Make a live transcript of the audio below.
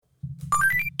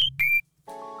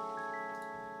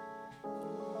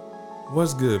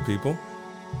What's good, people?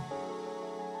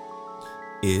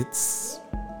 It's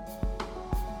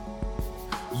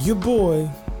your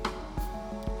boy,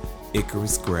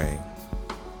 Icarus Gray.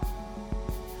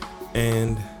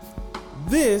 And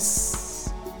this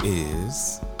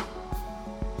is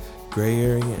Gray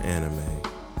Area Anime,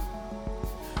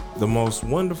 the most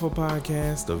wonderful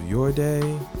podcast of your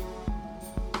day.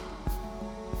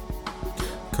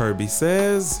 Kirby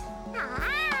says,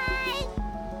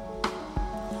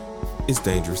 it's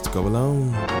dangerous to go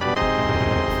alone.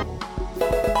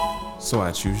 So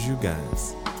I choose you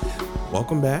guys.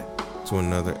 Welcome back to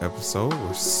another episode.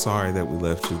 We're sorry that we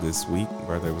left you this week.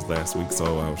 Birthday was last week,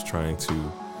 so I was trying to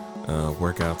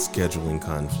work out scheduling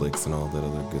conflicts and all that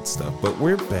other good stuff. But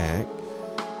we're back.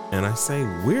 And I say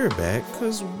we're back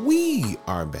because we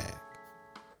are back.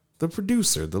 The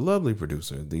producer, the lovely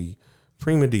producer, the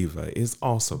prima diva is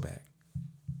also back.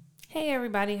 Hey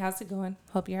everybody, how's it going?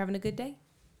 Hope you're having a good day.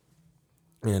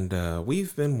 And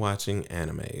we've been watching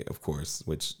anime, of course,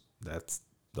 which that's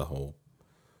the whole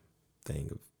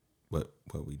thing of what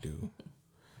we do.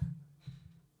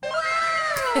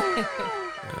 I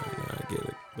get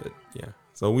it, but yeah.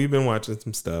 So we've been watching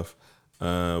some stuff.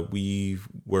 We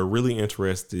were really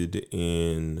interested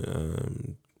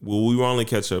in. We were only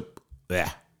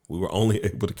We were only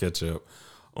able to catch up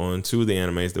on two of the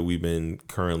animes that we've been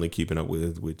currently keeping up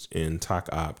with, which in Tak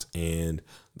Opt and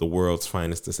The World's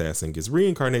Finest Assassin gets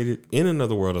reincarnated in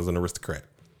another world as an aristocrat.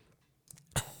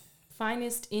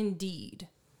 Finest indeed.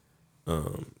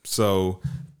 So,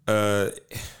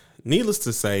 needless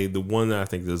to say, the one that I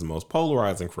think is the most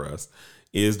polarizing for us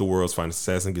is The World's Finest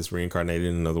Assassin gets reincarnated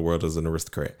in another world as an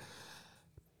aristocrat.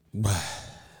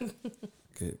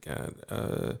 Good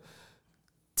God.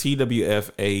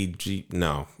 TWFAG,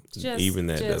 no. Even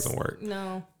that doesn't work.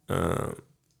 No.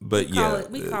 But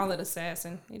we call it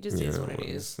assassin. It just is what it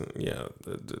is. Yeah,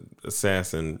 the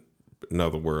assassin,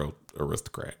 another world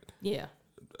aristocrat. Yeah,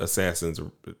 assassins.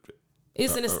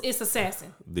 It's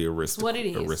assassin. The what it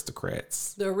is.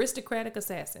 Aristocrats. The aristocratic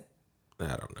assassin. I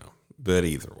don't know, but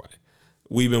either way,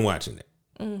 we've been watching it,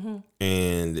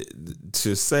 and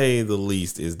to say the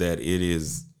least is that it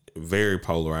is very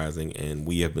polarizing, and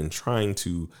we have been trying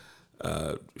to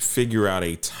figure out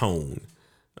a tone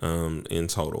in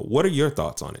total. What are your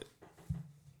thoughts on it?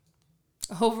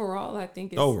 Overall, I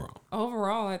think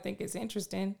it's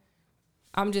interesting.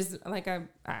 I'm just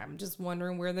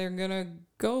wondering where they're gonna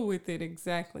go with it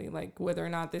exactly. Like whether or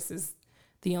not this is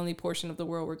the only portion of the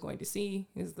world we're going to see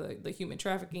is the human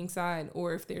trafficking side,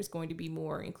 or if there's going to be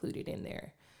more included in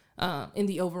there in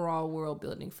the overall world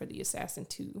building for the assassin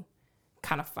to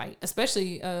kind of fight,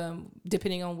 especially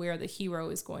depending on where the hero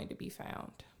is going to be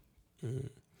found.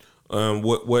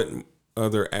 What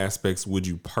other aspects would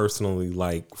you personally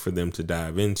like for them to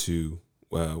dive into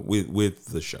with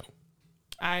the show?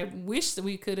 I wish that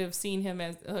we could have seen him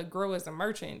as grow as a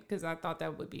merchant, because I thought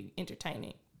that would be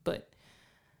entertaining. But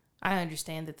I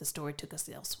understand that the story took us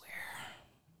elsewhere.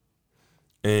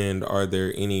 And are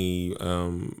there any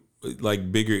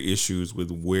bigger issues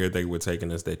with where they were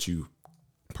taking us that you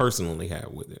personally have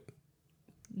with it?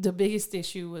 The biggest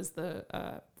issue was the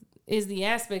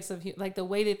aspects of like the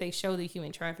way that they show the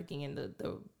human trafficking and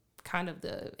the kind of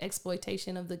the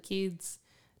exploitation of the kids,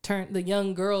 the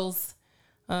young girls.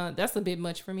 That's a bit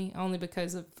much for me, only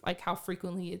because of like how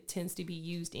frequently it tends to be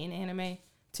used in anime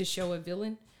to show a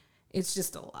villain. It's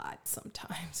just a lot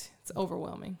sometimes. It's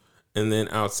overwhelming. And then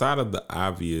outside of the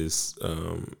obvious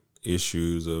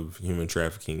issues of human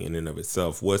trafficking in and of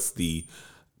itself, what's the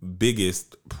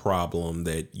biggest problem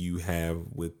that you have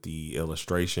with the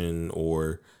illustration,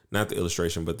 or not the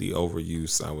illustration, but the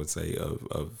overuse, I would say,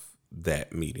 of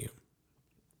that medium?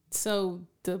 So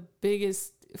the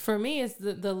biggest for me is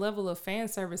the level of fan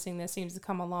servicing that seems to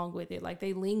come along with it. Like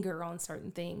they linger on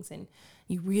certain things, and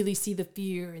you really see the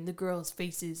fear in the girls'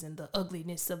 faces and the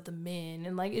ugliness of the men,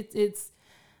 and like it's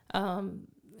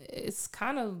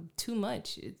kind of too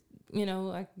much.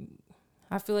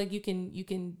 I feel like you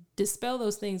can dispel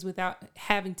those things without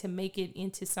having to make it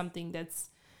into something that's,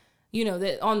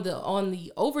 that on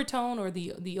the overtone or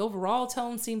the overall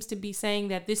tone seems to be saying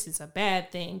that this is a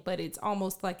bad thing, but it's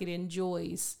almost like it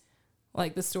enjoys,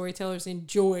 like the storytellers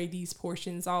enjoy these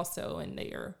portions also, and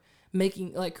they are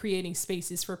creating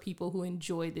spaces for people who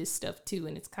enjoy this stuff too,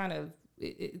 and it's kind of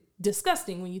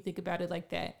disgusting when you think about it like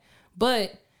that.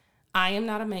 But I am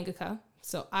not a mangaka,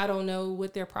 so I don't know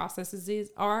what their processes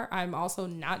are. I'm also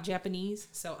not Japanese,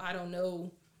 so I don't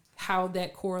know how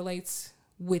that correlates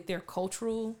with their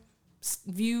cultural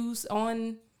views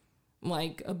on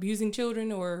like abusing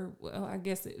children, or well, I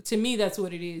guess to me that's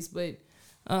what it is. But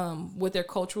what their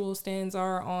cultural stands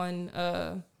are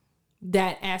on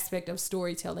that aspect of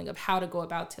storytelling of how to go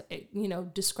about,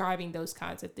 describing those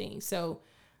kinds of things. So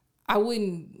I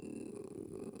wouldn't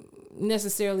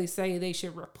necessarily say they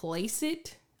should replace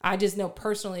it. I just know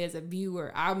personally as a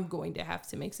viewer, I'm going to have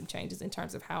to make some changes in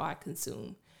terms of how I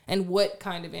consume and what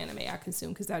kind of anime I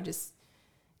consume. Because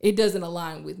it doesn't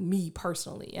align with me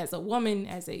personally as a woman,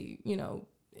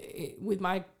 with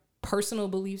my personal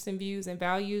beliefs and views and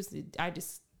values. I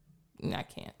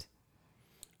can't.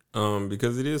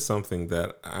 Because it is something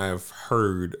that I've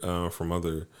heard from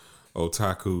other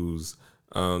otakus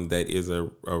that is a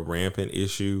rampant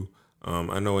issue.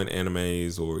 I know in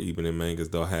animes or even in mangas,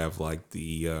 they'll have like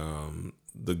the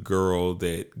girl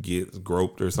that gets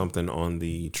groped or something on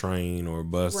the train or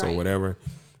bus or whatever.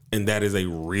 And that is a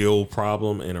real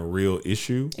problem and a real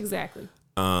issue. Exactly.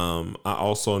 I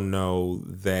also know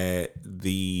that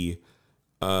the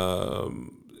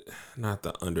not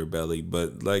the underbelly,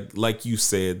 but like you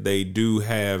said, they do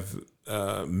have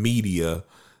media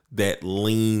that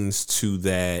leans to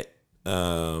that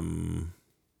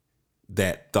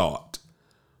that thought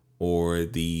or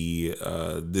the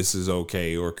this is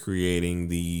okay, or creating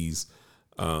these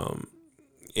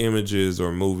images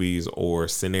or movies or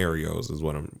scenarios is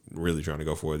what I'm really trying to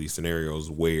go for. These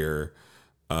scenarios where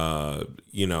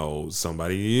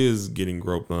somebody is getting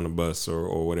groped on a bus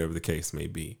or whatever the case may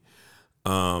be.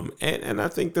 And I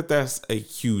think that that's a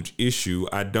huge issue.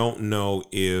 I don't know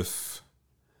if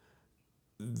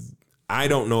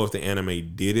the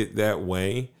anime did it that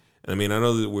way. I mean, I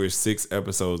know that we're 6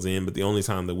 episodes in, but the only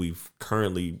time that we've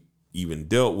currently even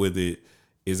dealt with it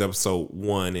is episode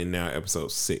 1 and now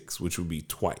episode 6, which would be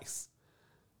twice.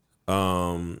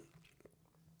 Because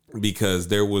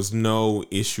there was no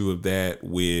issue of that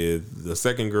with the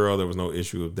second girl. There was no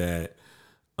issue of that.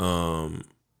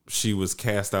 She was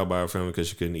cast out by her family because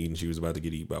she couldn't eat, and she was about to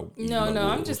get eaten by No,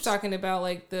 I'm just talking about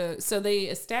so they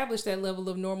established that level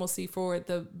of normalcy for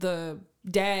the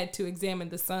dad to examine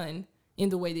the son in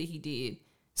the way that he did,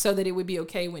 so that it would be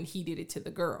okay when he did it to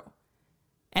the girl.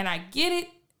 And I get it.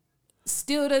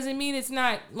 Still doesn't mean it's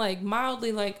not like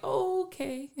mildly like, oh,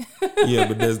 okay.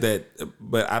 Yeah,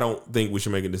 but I don't think we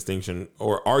should make a distinction.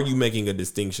 Or are you making a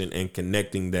distinction and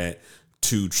connecting that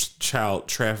to child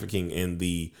trafficking and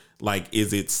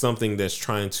is it something that's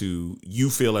trying to,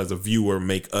 you feel as a viewer,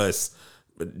 make us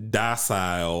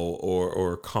docile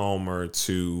or calmer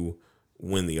to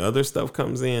when the other stuff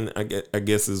comes in? I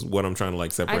guess is what I'm trying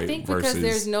to separate. I think because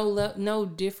there's no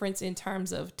difference in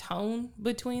terms of tone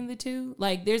between the two.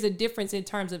 Like there's a difference in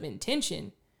terms of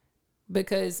intention,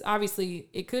 because obviously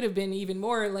it could have been even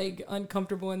more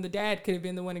uncomfortable and the dad could have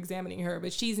been the one examining her,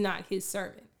 but she's not his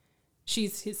servant.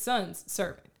 She's his son's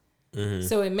servant. Mm-hmm.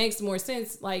 So it makes more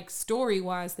sense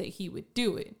story-wise that he would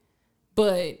do it.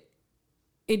 But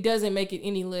it doesn't make it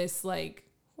any less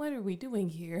what are we doing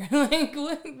here?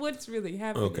 What's really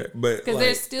happening? Okay, but because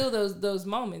there's still those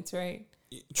moments, right?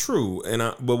 True,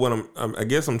 but what I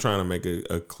guess I'm trying to make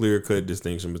a clear-cut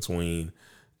distinction between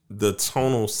the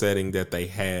tonal setting that they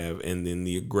have and then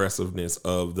the aggressiveness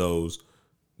of those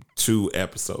 2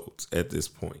 episodes at this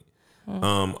point.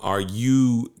 Are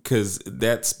you, because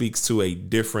that speaks to a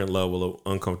different level of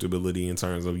uncomfortability in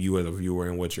terms of you as a viewer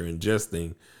and what you're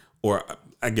ingesting, or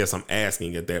I guess I'm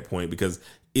asking at that point, because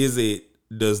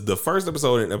does the first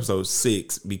episode and episode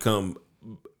 6 become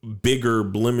bigger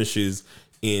blemishes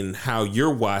in how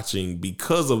you're watching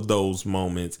because of those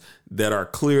moments that are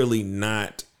clearly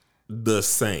not the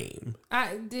same?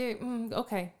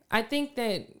 Okay. I think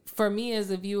that for me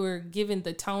as a viewer, given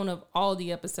the tone of all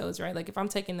the episodes, right? If I'm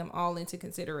taking them all into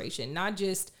consideration, not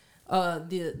just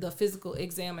the physical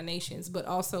examinations, but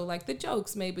also the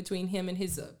jokes made between him and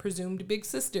his presumed big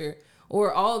sister,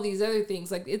 or all of these other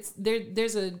things.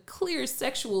 There's a clear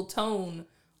sexual tone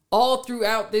all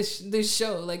throughout this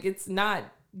show. It's not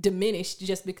diminished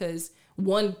just because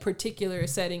one particular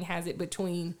setting has it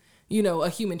between, a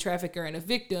human trafficker and a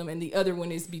victim, and the other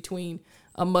one is between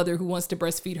a mother who wants to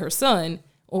breastfeed her son,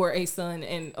 or a son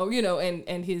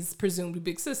and his presumed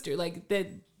big sister.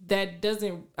 That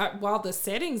doesn't, while the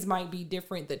settings might be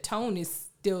different, the tone is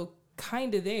still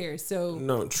kind of there. So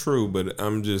no, true, but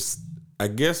I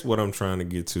guess what I'm trying to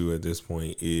get to at this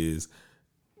point is,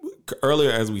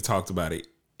 earlier as we talked about it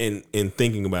and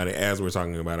thinking about it as we're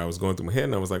talking about it, I was going through my head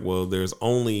and I was like, well, there's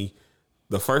only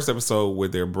the first episode where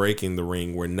they're breaking the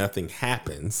ring where nothing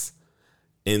happens,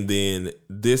 and then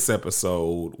this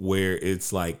episode where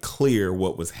it's clear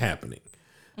what was happening.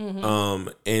 Mm-hmm.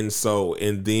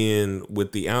 And then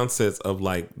with the onsets of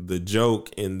the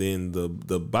joke and then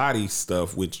the body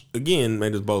stuff, which again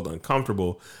made us both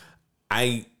uncomfortable.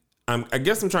 I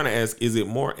guess I'm trying to ask, is it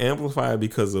more amplified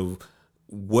because of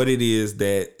what it is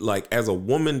that, like, as a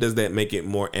woman, does that make it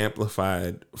more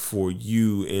amplified for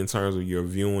you in terms of your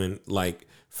viewing, like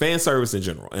fan service in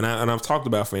general? And I've talked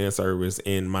about fan service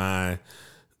in my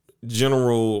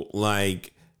general,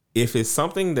 like, if it's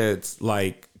something that's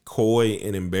like coy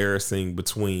and embarrassing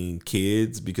between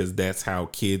kids because that's how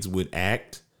kids would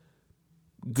act,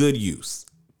 good use,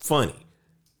 funny,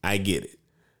 I get it,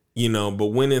 but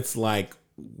when it's like,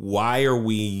 why are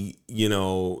we,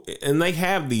 and they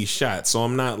have these shots, so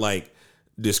I'm not like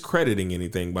discrediting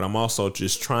anything, but I'm also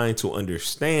just trying to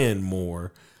understand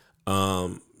more,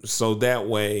 so that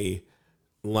way,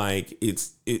 like,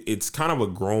 it's kind of a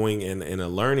growing and a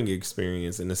learning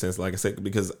experience in a sense, like I said,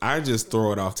 because I just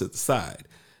throw it off to the side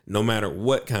no matter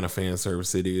what kind of fan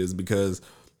service it is, because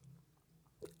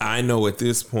I know at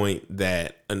this point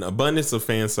that an abundance of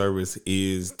fan service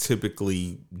is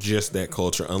typically just that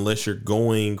culture, unless you're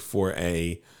going for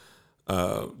the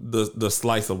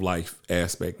slice of life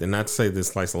aspect. And not to say this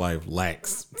slice of life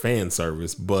lacks fan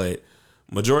service, but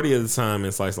majority of the time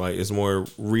in slice of life is more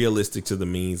realistic to the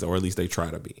means, or at least they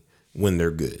try to be when they're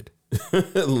good.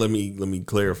 Let me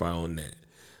clarify on that.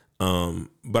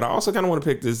 But I also kind of want to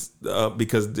pick this up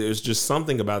because there's just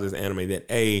something about this anime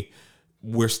that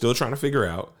we're still trying to figure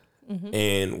out. Mm-hmm.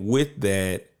 And with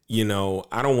that,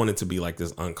 I don't want it to be like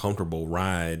this uncomfortable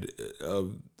ride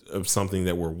of something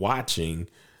that we're watching.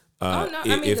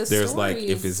 If there's like,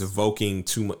 if it's evoking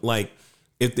too much, like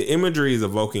if the imagery is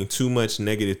evoking too much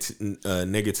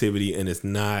negativity and it's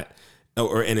not,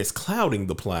 and it's clouding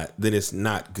the plot, then it's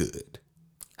not good.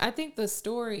 I think the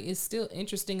story is still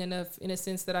interesting enough in a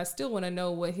sense that I still want to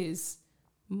know what his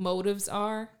motives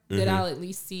are, that I'll at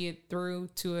least see it through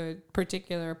to a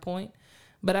particular point.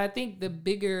 But I think the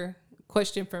bigger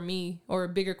question for me, or a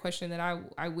bigger question that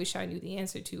I wish I knew the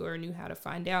answer to or knew how to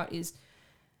find out, is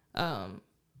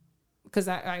because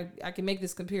I can make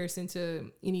this comparison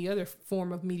to any other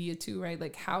form of media too, right?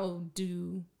 Like how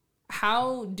do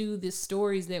the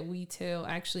stories that we tell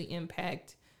actually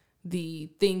impact the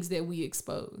things that we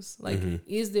expose? Like,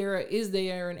 is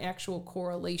there an actual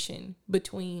correlation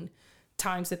between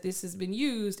times that this has been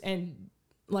used and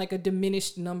like a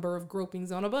diminished number of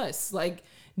gropings on a bus? Like,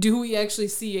 do we actually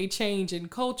see a change in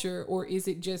culture, or is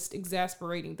it just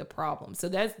exasperating the problem? So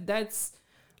that's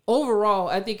overall,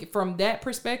 I think from that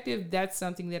perspective, that's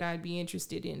something that I'd be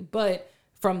interested in. But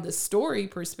from the story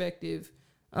perspective,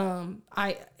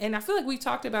 I feel like we've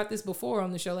talked about this before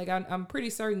on the show. Like I'm pretty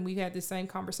certain we've had the same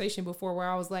conversation before where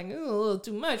I was like, a little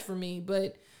too much for me.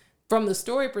 But from the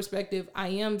story perspective, I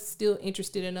am still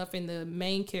interested enough in the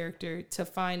main character to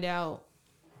find out,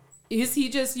 is he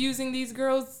just using these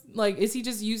girls? Like, is he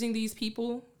just using these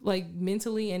people like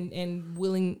mentally and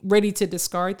ready to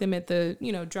discard them at the,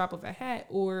 drop of a hat?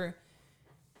 Or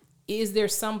is there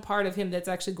some part of him that's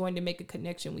actually going to make a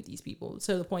connection with these people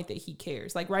to the point that he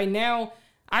cares? Like right now,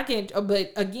 I can't,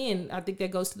 but again, I think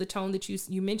that goes to the tone that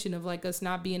you mentioned of like us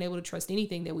not being able to trust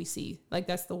anything that we see. Like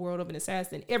that's the world of an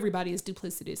assassin. Everybody is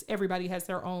duplicitous. Everybody has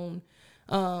their own,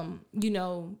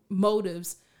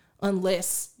 motives,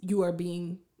 unless you are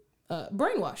being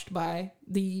brainwashed by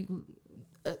the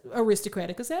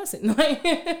aristocratic assassin,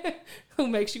 who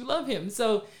makes you love him.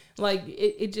 So like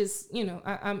it just,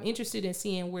 I'm interested in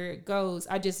seeing where it goes.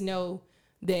 I just know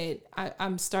that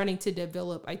I'm starting to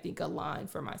develop, I think, a line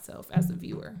for myself as a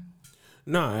viewer.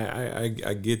 No,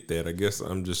 I get that. I guess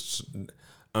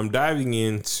I'm diving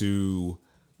into,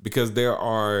 because there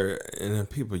are, and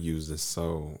people use this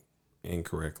so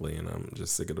incorrectly, and I'm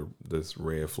just sick of this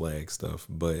red flag stuff,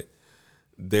 but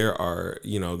there are,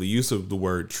 the use of the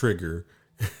word trigger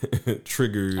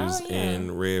triggers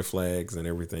and red flags and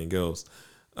everything else.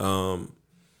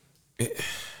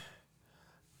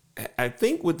 I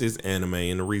think with this anime,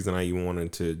 and the reason I even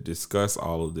wanted to discuss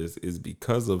all of this is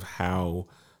because of how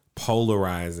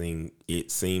polarizing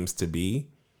it seems to be,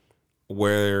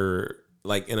 where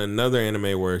like in another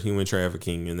anime where human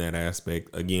trafficking in that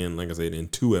aspect, again, like I said, in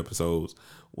 2 episodes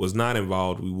was not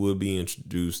involved, we would be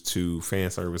introduced to fan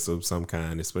service of some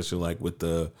kind, especially like with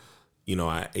the,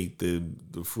 I ate the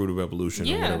fruit of evolution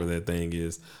or whatever that thing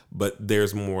is. But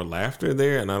there's more laughter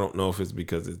there, and I don't know if it's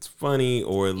because it's funny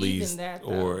or at least that,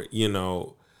 or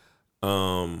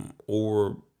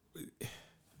or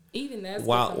even that.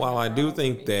 While I do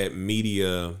think that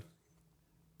media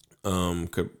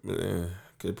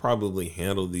could probably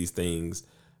handle these things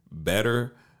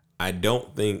better, I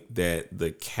don't think that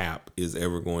the cap is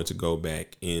ever going to go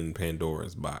back in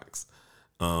Pandora's box.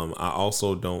 I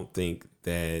also don't think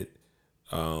that.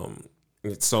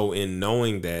 So in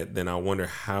knowing that, then I wonder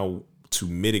how to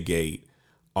mitigate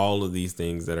all of these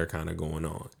things that are kind of going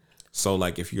on. So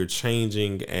like if you're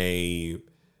changing a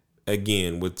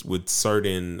again, with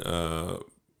certain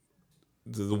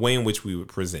the way in which we would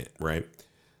present, right?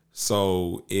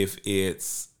 So if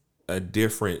it's a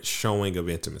different showing of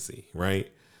intimacy,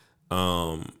 right?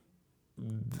 The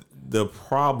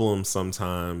problem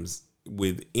sometimes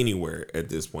with anywhere at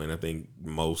this point, I think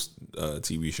most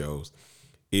TV shows,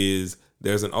 is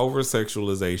there's an over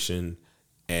sexualization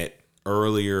at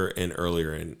earlier and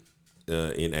earlier in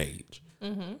age.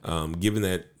 Given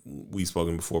that we've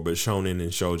spoken before, but shonen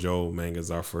and shoujo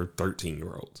mangas are for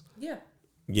 13-year-olds. Yeah.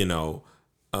 You know,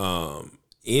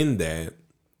 in that,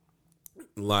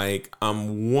 like,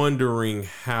 I'm wondering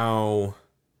how,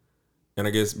 and I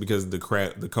guess because the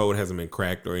code hasn't been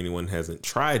cracked or anyone hasn't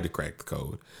tried to crack the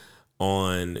code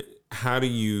on how do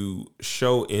you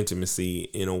show intimacy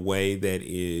in a way that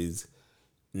is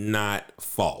not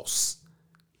false.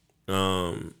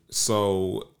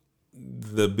 So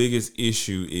the biggest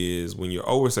issue is when you're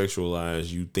over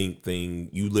sexualized, you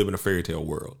live in a fairy tale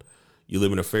world. You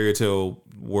live in a fairy tale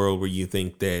world where you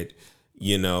think that,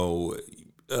 you know,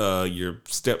 your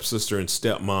stepsister and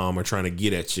stepmom are trying to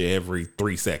get at you every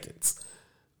 3 seconds.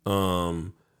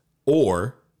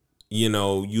 Or, you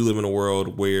know, you live in a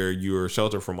world where you're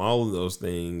sheltered from all of those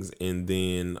things. And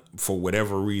then for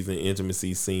whatever reason,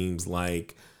 intimacy seems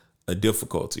like a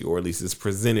difficulty, or at least it's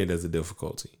presented as a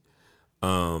difficulty.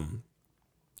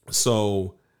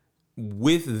 So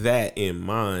with that in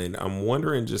mind, I'm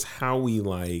wondering just how we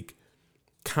like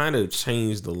kind of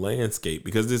change the landscape,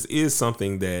 because this is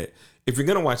something that if you're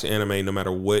going to watch anime, no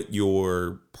matter what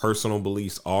your personal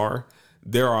beliefs are,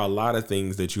 there are a lot of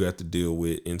things that you have to deal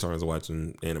with in terms of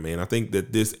watching anime. And I think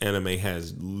that this anime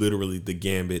has literally the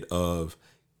gambit of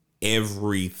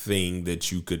everything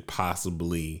that you could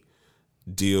possibly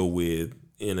deal with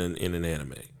in an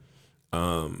anime.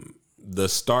 The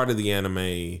start of the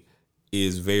anime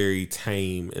is very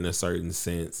tame in a certain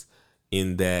sense,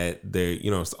 in that there,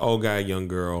 you know, it's old guy, young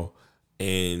girl,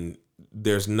 and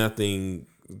there's nothing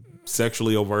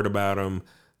sexually overt about them.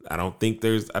 I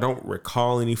don't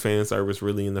recall any fan service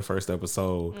really in the first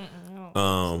episode.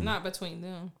 Not between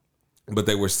them. But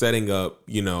they were setting up,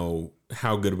 you know,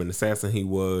 how good of an assassin he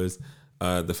was.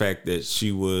 The fact that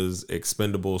she was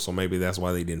expendable, so maybe that's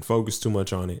why they didn't focus too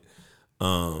much on it.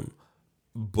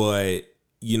 But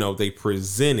you know, they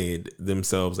presented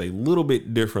themselves a little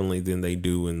bit differently than they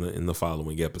do in the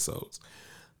following episodes.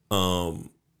 And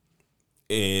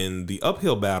the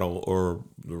uphill battle, or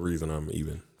the reason I'm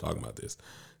even talking about this,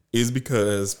 is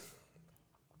because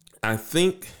I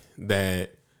think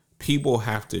that people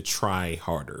have to try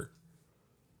harder.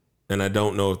 And I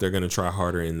don't know if they're going to try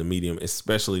harder in the medium,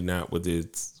 especially not with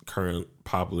its current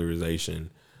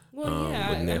popularization. Well, yeah,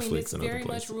 with Netflix, I mean, it's and very other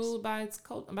much places. ruled by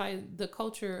by the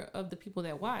culture of the people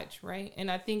that watch, right?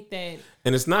 And I think that,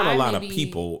 and it's not a lot of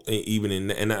people, even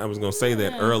in, and I was going to say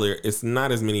that earlier, it's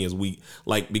not as many as we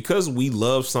like, because we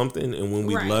love something, and when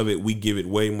we love it, we give it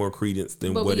way more credence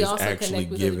than what is actually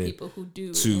given people who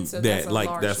do, to so that.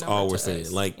 Like, that's all we're saying.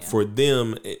 Us. Like, for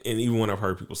them, and even when I've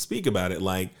heard people speak about it,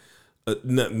 like,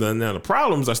 now the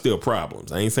problems are still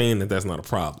problems. I ain't saying that that's not a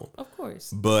problem, of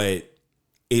course, but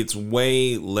it's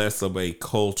way less of a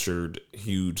cultured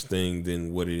huge thing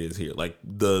than what it is here. Like,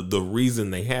 the reason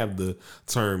they have the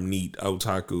term neat,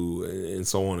 otaku, and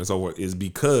so on and so forth is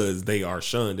because they are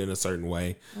shunned in a certain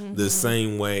way, the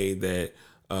same way that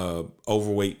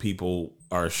overweight people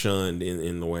are shunned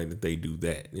in the way that they do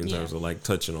that, in terms of like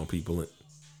touching on people.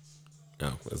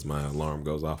 Oh, as my alarm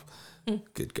goes off.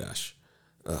 Good gosh.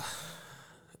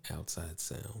 Outside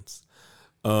sounds.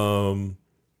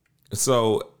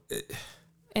 So...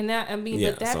 And that, I mean,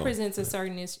 but that presents a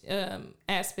certain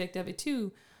aspect of it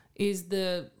too, is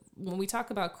when we talk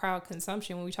about crowd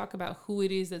consumption, when we talk about who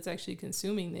it is that's actually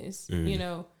consuming this, you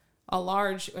know, a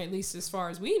large, or at least as far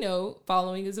as we know,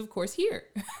 following is of course here.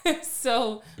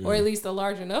 So, or at least a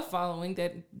large enough following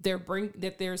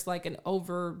that there's like an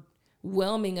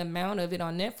overwhelming amount of it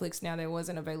on Netflix now that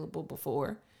wasn't available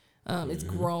before. It's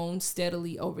grown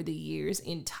steadily over the years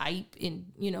in type, in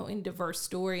diverse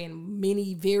story, and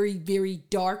many very, very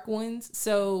dark ones.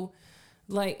 So,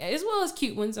 like, as well as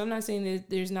cute ones. I'm not saying that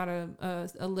there's not a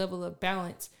level of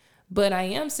balance, but I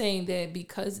am saying that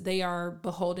because they are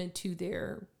beholden to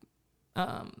their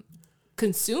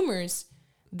consumers,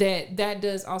 that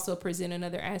does also present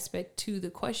another aspect to the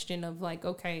question of like,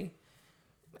 okay,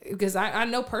 because I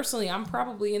know personally I'm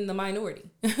probably in the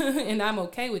minority and I'm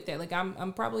okay with that. Like,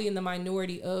 I'm probably in the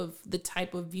minority of the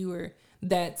type of viewer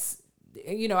that's,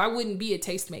 you know, I wouldn't be a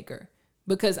tastemaker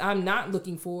because I'm not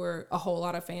looking for a whole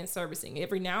lot of fan servicing.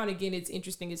 Every now and again, it's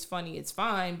interesting, it's funny, it's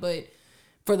fine. But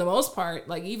for the most part,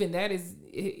 like even that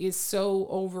is so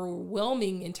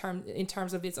overwhelming in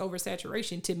terms of its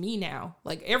oversaturation to me now.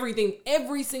 Like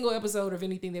every single episode of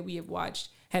anything that we have watched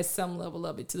has some level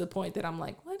of it, to the point that I'm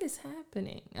like, what is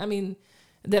happening? I mean,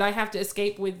 that I have to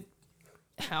escape with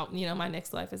how, my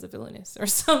next life as a villainess or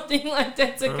something like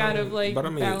that to kind of like but I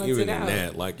mean, balance even it out. in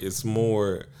that, like it's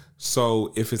more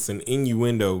so if it's an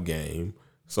innuendo game.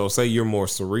 So say you're more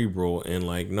cerebral and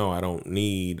like, no, I don't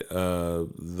need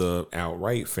the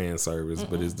outright fan service,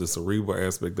 but is the cerebral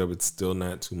aspect of it still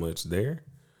not too much there?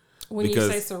 When you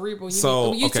say cerebral,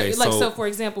 so for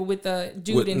example, with the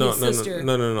dude and his sister.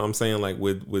 No. I'm saying like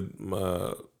with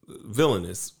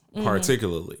Villainous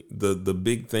particularly, the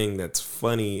big thing that's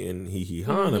funny and hee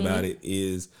han about it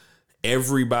is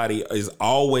everybody is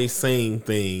always saying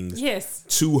things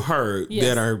to her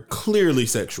that are clearly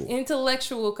sexual.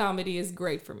 Intellectual comedy is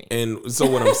great for me. And so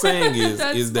what I'm saying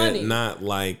is that not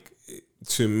like,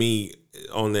 to me,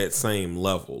 on that same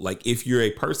level. Like if you're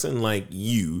a person like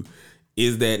you,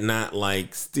 is that not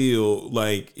like still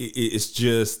like it's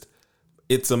just,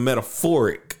 it's a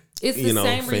metaphoric, it's the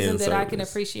same reason that I can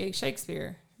appreciate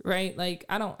Shakespeare. Right? Like,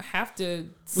 I don't have to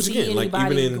see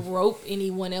anybody grope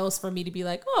anyone else for me to be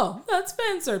like, oh, that's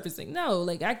fan surfacing. No,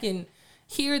 like, I can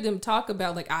hear them talk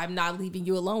about, like, I'm not leaving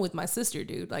you alone with my sister,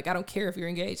 dude. Like, I don't care if you're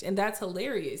engaged. And that's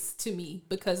hilarious to me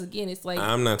because, again, it's like,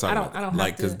 I'm not talking about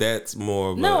like, because that's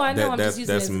more of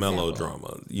that's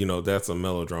melodrama. That's a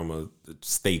melodrama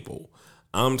staple.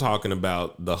 I'm talking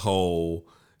about the whole,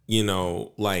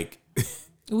 like,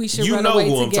 we should run away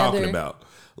who together. I'm talking about.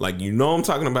 Like, I'm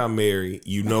talking about Mary.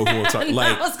 You know who I'm talking.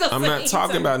 Like, I'm not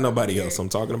talking about nobody else. I'm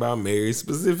talking about Mary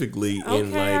specifically. Okay,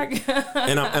 and like,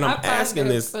 and I'm asking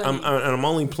this. I'm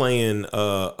only playing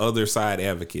other side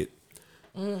advocate.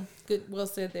 Good, well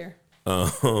said there.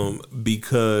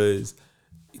 Because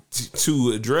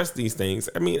to address these things,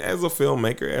 I mean, as a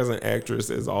filmmaker, as an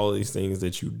actress, as all these things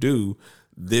that you do,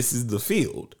 this is the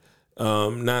field.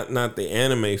 Not the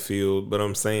anime field, but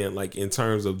I'm saying like in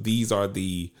terms of these are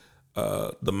the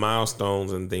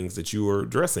milestones and things that you are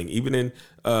addressing, even in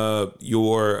the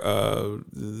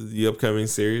upcoming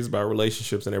series about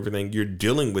relationships and everything. You're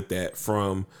dealing with that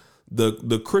from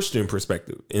the Christian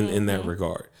perspective in that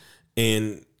regard,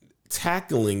 and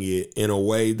tackling it in a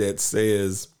way that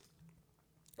says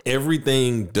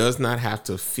everything does not have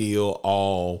to feel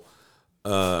all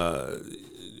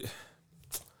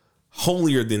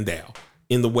holier than thou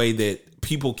in the way that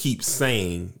people keep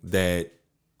saying that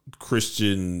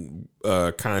Christian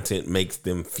content makes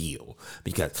them feel,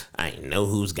 because I know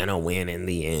who's gonna win in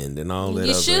the end and all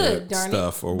that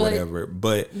stuff or whatever.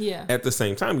 But at the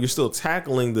same time, you're still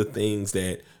tackling the things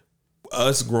that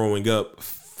us growing up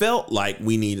felt like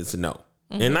we needed to know.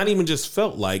 And not even just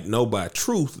felt like, know by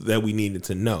truth that we needed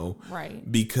to know.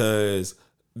 Right. Because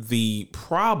the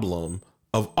problem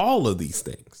of all of these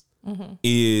things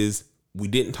is we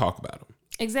didn't talk about them.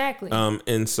 Exactly.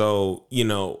 And so,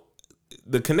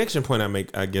 the connection point I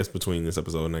make, I guess, between this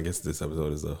episode and I guess this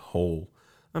episode is a whole,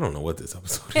 I don't know what this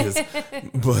episode is,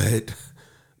 but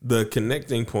the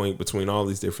connecting point between all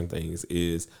these different things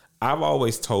is I've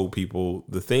always told people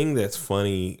the thing that's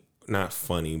funny, not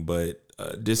funny, but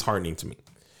disheartening to me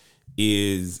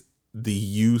is the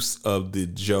use of the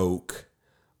joke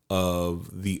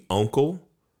of the uncle,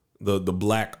 the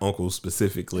black uncle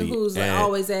specifically, who's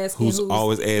always asking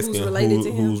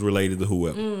who's related to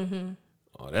whoever.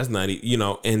 Oh, that's not,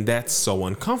 and that's so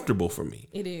uncomfortable for me.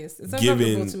 It is. It's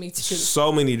uncomfortable to me too.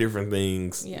 So many different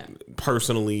things,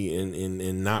 personally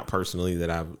and not personally, that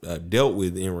I've dealt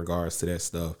with in regards to that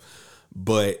stuff.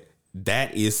 But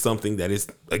that is something that is,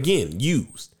 again,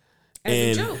 used.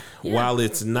 As a joke. While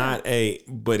it's not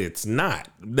but it's not.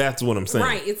 That's what I'm saying.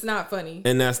 Right. It's not funny.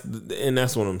 And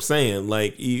that's what I'm saying.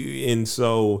 Like, and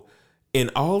so in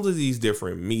all of these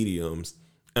different mediums,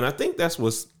 and I think that's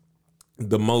what's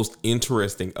the most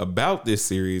interesting about this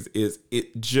series is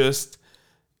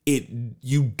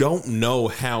you don't know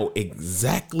how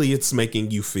exactly it's making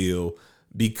you feel,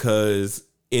 because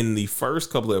in the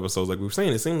first couple of episodes, like we were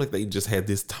saying, it seemed like they just had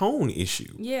this tone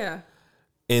issue. Yeah.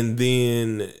 And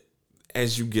then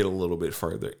as you get a little bit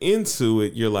further into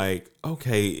it, you're like,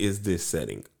 okay, is this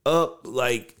setting up?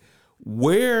 Like,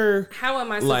 how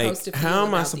am I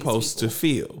supposed to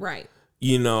feel? Right.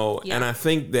 And I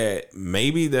think that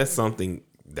maybe that's something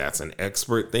that's an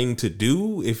expert thing to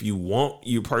do if you want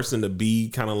your person to be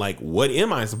kind of like, what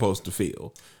am I supposed to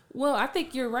feel? Well, I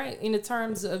think you're right in the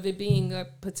terms of it being a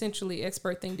potentially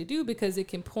expert thing to do, because it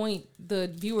can point the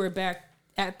viewer back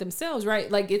at themselves,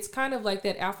 right? Like, it's kind of like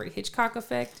that Alfred Hitchcock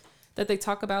effect that they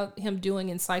talk about him doing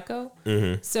in Psycho.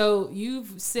 So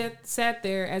you've sat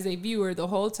there as a viewer the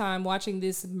whole time watching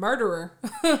this murderer,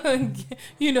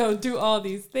 do all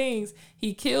these things.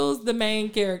 He kills the main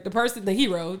character, the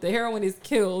hero, the heroine is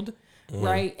killed.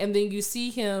 Right. And then you see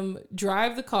him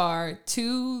drive the car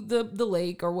to the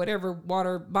lake or whatever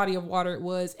body of water it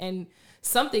was. And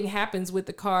something happens with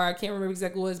the car. I can't remember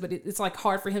exactly what it was, but it's like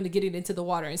hard for him to get it into the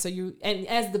water. And so and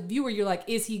as the viewer, you're like,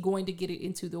 is he going to get it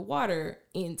into the water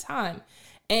in time?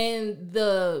 And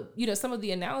some of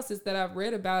the analysis that I've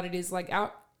read about it is like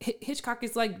Hitchcock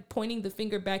is like pointing the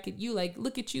finger back at you, like,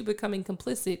 look at you becoming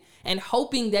complicit and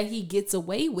hoping that he gets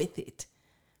away with it.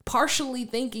 Partially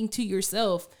thinking to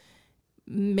yourself,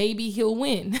 maybe he'll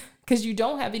win because you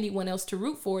don't have anyone else to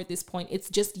root for at this point. It's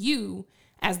just you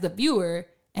as the viewer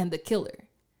and the killer.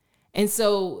 And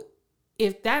so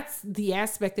if that's the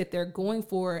aspect that they're going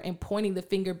for and pointing the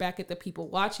finger back at the people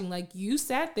watching, like, you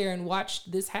sat there and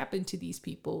watched this happen to these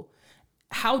people.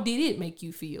 How did it make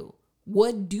you feel?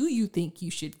 What do you think you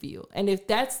should feel? And if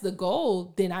that's the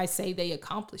goal, then I say they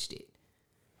accomplished it.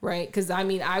 Right? Because I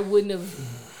wouldn't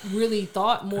have really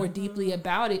thought more deeply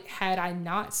about it had I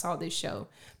not saw this show.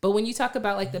 But when you talk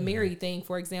about like the Mary thing,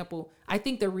 for example, I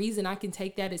think the reason I can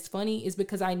take that as funny is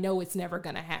because I know it's never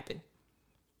going to happen.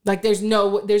 Like there's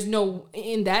no,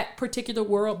 in that particular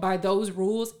world, by those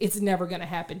rules, it's never going to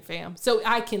happen, fam. So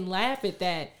I can laugh at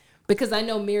that because I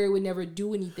know Mary would never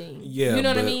do anything. Yeah, you know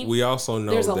what I mean? We also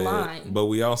know there's a line. But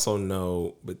we also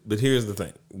know, but here's the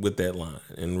thing with that line,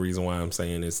 and the reason why I'm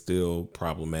saying it's still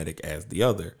problematic as the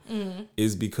other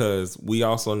is because we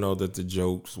also know that the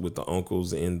jokes with the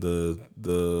uncles in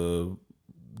the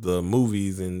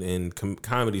movies and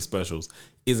comedy specials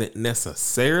isn't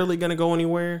necessarily going to go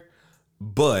anywhere,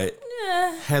 but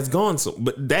has gone so.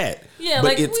 But that, yeah, but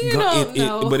like it's we don't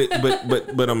know.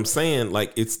 But I'm saying,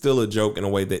 like, it's still a joke in a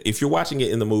way that if you're watching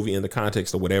it in the movie in the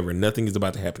context or whatever, nothing is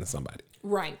about to happen to somebody.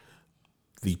 Right.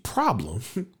 The problem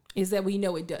is that we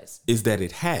know it does. Is that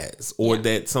it has, or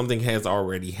that something has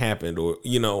already happened, or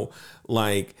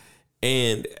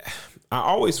and I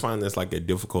always find this like a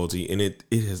difficulty, and it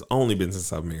has only been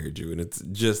since I've married you, and it's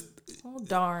just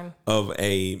darn of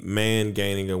a man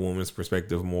gaining a woman's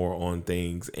perspective more on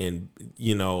things, and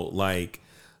like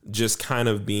just kind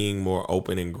of being more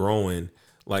open and growing,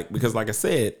 like, because like I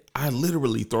said, I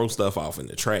literally throw stuff off in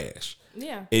the trash.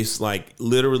 Yeah, it's like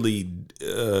literally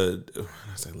I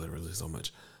say literally so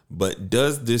much, but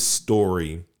does this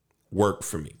story work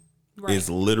for me? Right.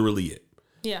 Is literally it.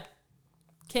 Yeah.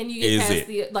 Can you get past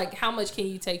the, like, how much can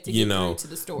you take to get through to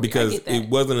the story? Because it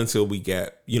wasn't until we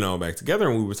got, back together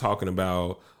and we were talking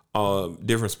about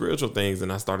different spiritual things,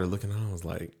 and I started looking and I was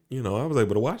like, I was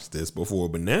able to watch this before,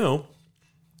 but now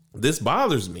this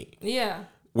bothers me. Yeah.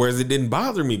 Whereas it didn't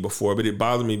bother me before, but it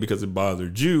bothered me because it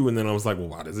bothered you. And then I was like, well,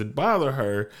 why does it bother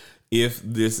her if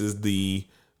this is the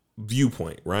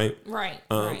viewpoint, right? Right.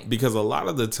 Because a lot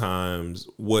of the times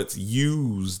what's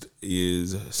used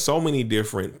is so many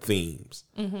different themes.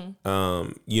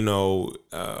 Mm-hmm.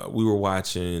 We were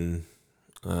watching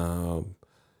the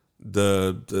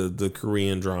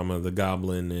Korean drama, The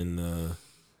Goblin and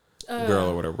Girl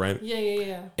or whatever, right?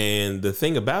 Yeah. And the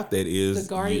thing about that is The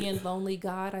Guardian Lonely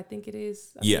God, I think it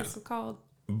is. I think it's called.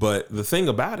 But the thing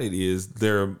about it is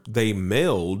they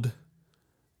meld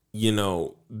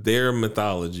their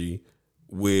mythology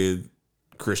with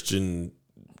Christian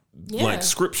like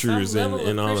scriptures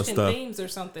and all the stuff, themes or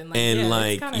something.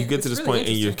 Like, and you get to this point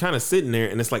and you're kind of sitting there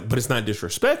and it's like, but it's not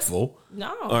disrespectful.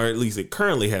 No, or at least it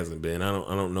currently hasn't been. I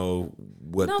don't know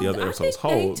what the other episodes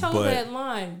hold. They told that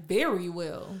line very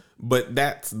well. But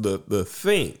that's the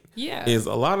thing. Yeah, is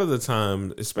a lot of the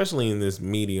time, especially in this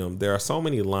medium, there are so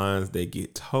many lines that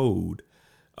get told,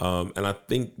 and I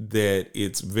think that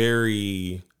it's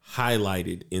very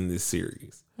highlighted in this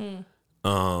series.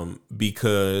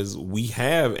 Because we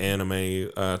have anime.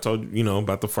 I told you,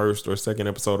 about the first or second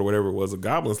episode or whatever it was, of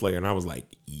Goblin Slayer, and I was like,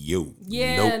 yo,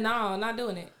 no, not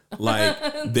doing it. Like,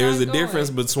 there's a difference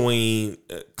between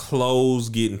clothes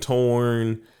getting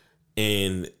torn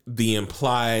and the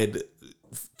implied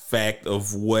fact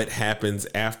of what happens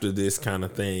after this kind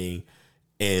of thing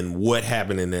and what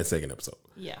happened in that second episode.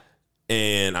 Yeah.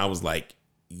 And I was like,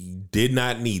 did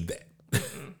not need that.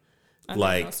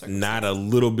 Like, not a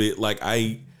little bit. Like,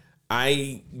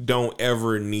 I don't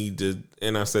ever need to,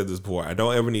 and I've said this before, I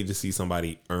don't ever need to see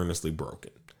somebody earnestly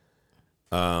broken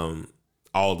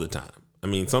all the time. I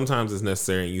mean, sometimes it's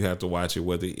necessary and you have to watch it,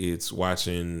 whether it's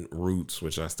watching Roots,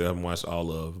 which I still haven't watched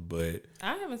all of, but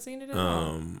I haven't seen it at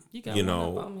all. You got one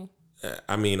up on me.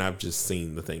 I mean, I've just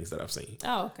seen the things that I've seen.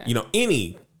 Oh, okay.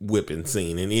 Any whipping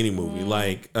scene in any movie,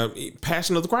 like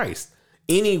Passion of the Christ.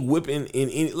 any whipping in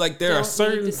any, like there are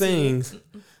certain things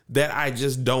that I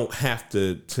just don't have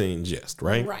to ingest,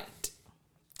 right? Right.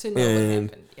 To know what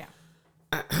happened. Yeah.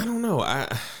 I don't know. I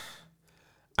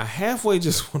halfway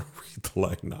just want to read the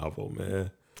light novel,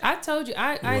 man. I told you,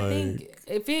 I think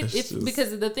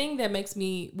because the thing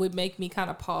that would make me kind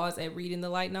of pause at reading the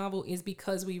light novel is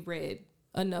because we read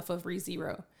enough of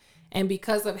ReZero, and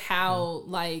because of how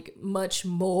like much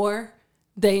more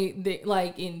they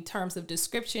like in terms of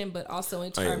description, but also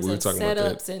in terms of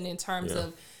setups and in terms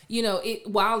of, you know, it,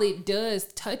 while it does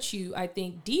touch you, I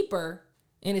think deeper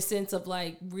in a sense of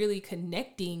like really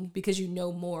connecting because you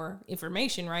know more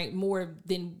information, right? More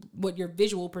than what your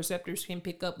visual perceptors can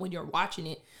pick up when you're watching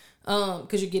it.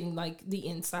 Because you're getting like the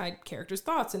inside character's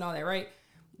thoughts and all that, right?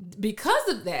 Because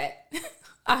of that,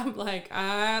 I'm like,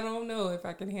 I don't know if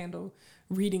I can handle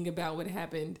reading about what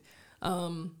happened.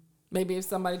 Maybe if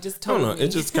somebody just told me. It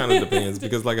just kind of depends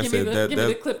because, like I said,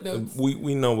 the clip notes.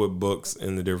 We know what books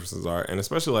and the differences are, and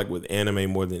especially like with anime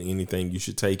more than anything, you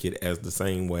should take it as the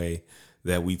same way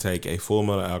that we take a Full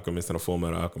Metal Alchemist and a Full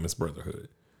Metal Alchemist Brotherhood.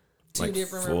 Two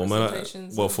different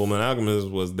representations. Full Metal Alchemist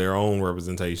was their own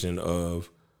representation of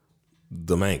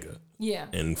the manga. Yeah.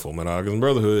 And Full Metal Alchemist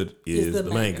Brotherhood is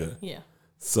the manga. Yeah.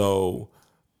 So,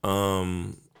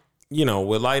 you know,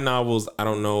 with light novels, I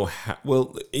don't know how,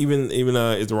 well, even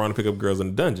Is the Wrong to Pick Up Girls in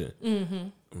the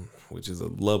Dungeon, which is a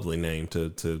lovely name to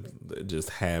just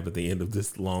have at the end of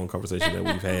this long conversation that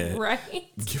we've had. Right.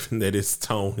 Given that its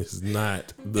tone is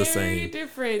not the same. Very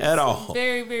different. At all.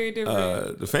 Very, very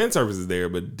different. The fan service is there,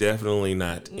 but definitely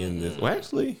not in this. Well,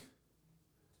 actually,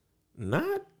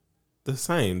 not the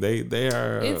same. They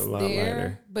are it's a lot there,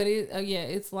 lighter. But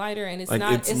it's lighter, and it's like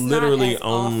not. It's literally not as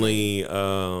only.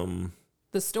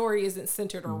 The story isn't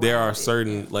centered around. There are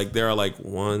certain there are like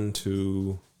 1,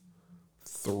 2,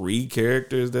 3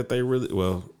 characters that they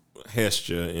really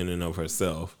Hestia in and of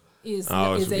herself is a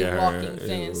walking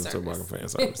fan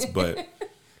service. But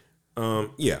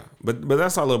but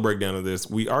that's our little breakdown of this.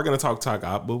 We are going to talk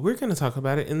Op, but we're going to talk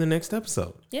about it in the next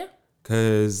episode. Yeah,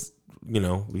 because you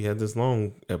know we had this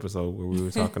long episode where we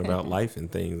were talking about life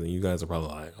and things, and you guys are probably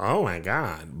like, "Oh my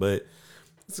god!" But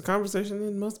it's a conversation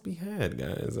that must be had,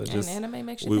 guys. Anime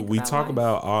makes you we think talk life.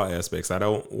 about all aspects. I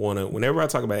don't want to. Whenever I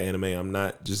talk about anime, I'm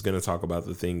not just going to talk about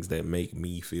the things that make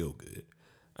me feel good.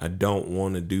 I don't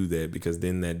want to do that because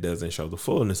then that doesn't show the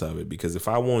fullness of it. Because if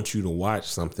I want you to watch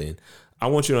something, I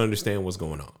want you to understand what's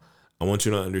going on. I want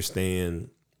you to understand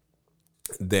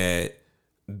that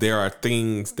there are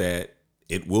things that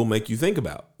it will make you think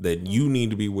about that you need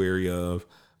to be wary of.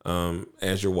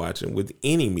 As you're watching with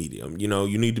any medium, you know,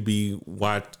 you need to be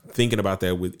thinking about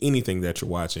that with anything that you're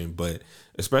watching, but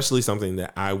especially something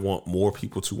that I want more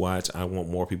people to watch. I want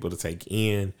more people to take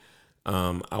in.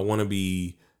 I want to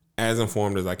be as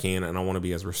informed as I can, and I want to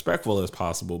be as respectful as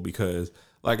possible because,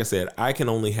 like I said, I can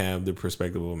only have the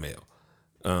perspective of a male.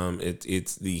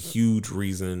 It's the huge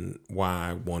reason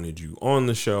why I wanted you on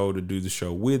the show to do the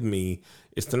show with me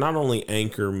is to not only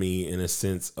anchor me in a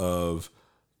sense of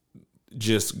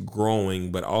just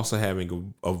growing, but also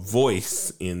having a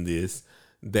voice in this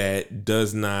that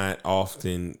does not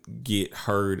often get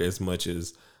heard as much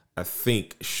as I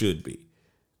think should be.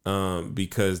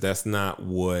 Because that's not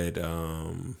what,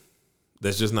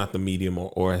 that's just not the medium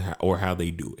or how they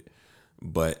do it,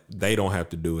 but they don't have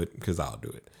to do it because I'll do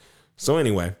it. So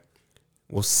anyway,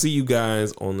 we'll see you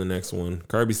guys on the next one.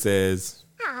 Kirby says,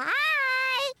 hi.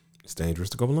 It's dangerous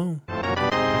to go alone.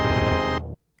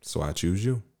 So I choose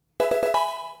you.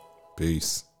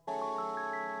 Peace.